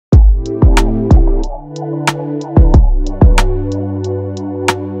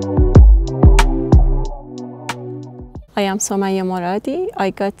I am Somayeh Moradi.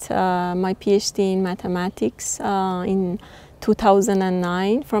 I got my PhD in mathematics in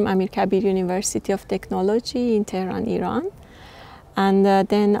 2009 from Amir Kabir University of Technology in Tehran, Iran. And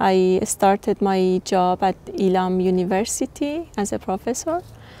then I started my job at Ilam University as a professor.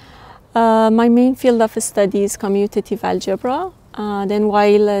 My main field of study is commutative algebra. Then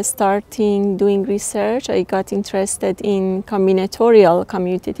while starting doing research, I got interested in combinatorial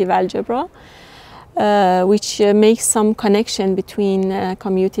commutative algebra, which makes some connection between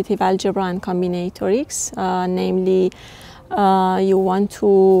commutative algebra and combinatorics. Namely, you want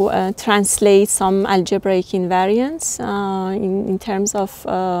to translate some algebraic invariants in terms of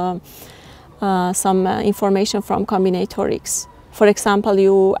some information from combinatorics. For example,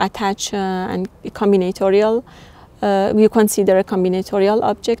 you attach a combinatorial, you consider a combinatorial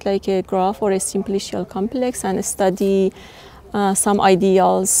object like a graph or a simplicial complex and study some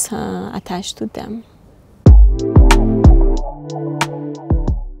ideals attached to them.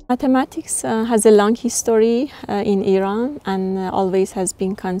 Mathematics has a long history in Iran and always has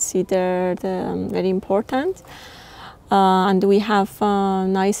been considered very important. And we have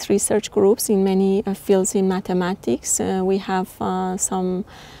nice research groups in many fields in mathematics. We have some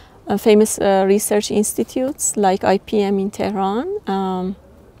famous research institutes like IPM in Tehran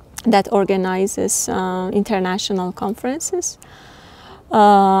that organizes international conferences.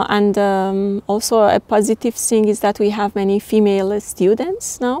 And also a positive thing is that we have many female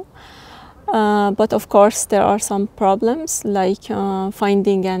students now. But of course there are some problems like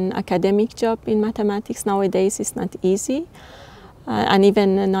finding an academic job in mathematics nowadays is not easy, and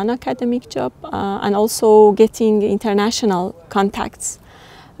even a non-academic job, and also getting international contacts,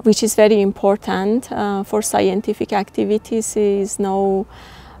 which is very important for scientific activities, is now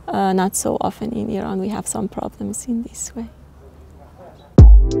not so often in Iran. We have some problems in this way.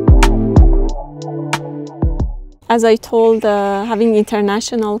 As I told, having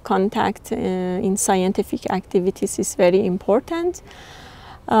international contact in scientific activities is very important.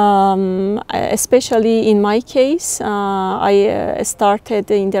 Especially in my case, I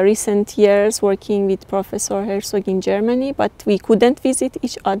started in the recent years working with Professor Herzog in Germany, but we couldn't visit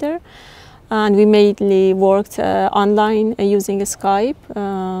each other. And we mainly worked online using Skype,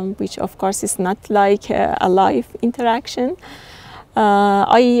 which of course is not like a live interaction.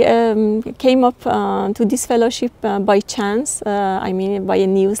 I came up to this fellowship by chance, I mean by a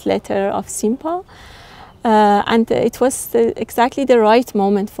newsletter of CIMPA. And it was exactly the right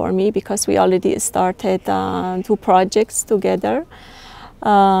moment for me because we already started 2 projects together.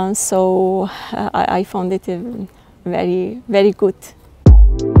 So I found it very, very good.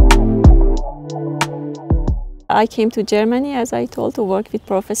 I came to Germany, as I told, to work with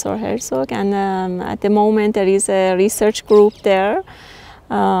Professor Herzog, and at the moment there is a research group there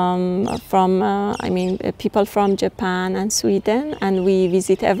from, people from Japan and Sweden, and we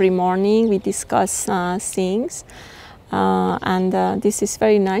visit every morning, we discuss things, and this is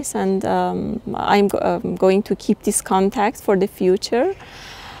very nice, and I'm going to keep this contact for the future.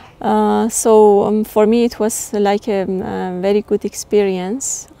 So for me it was like a very good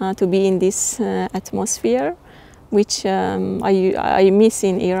experience to be in this atmosphere, which I miss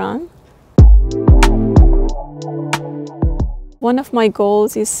in Iran. One of my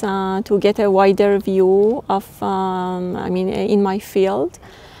goals is to get a wider view of, in my field.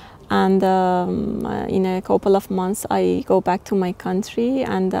 And in a couple of months I go back to my country,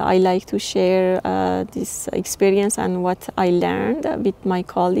 and I like to share this experience and what I learned with my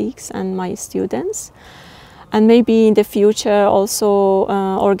colleagues and my students. And maybe in the future also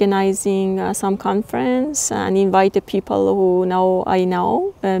organizing some conference and invite the people who I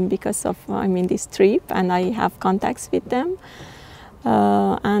know because of this trip, and I have contacts with them.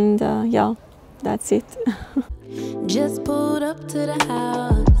 Yeah, that's it. Just pulled up to the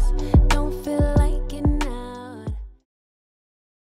house.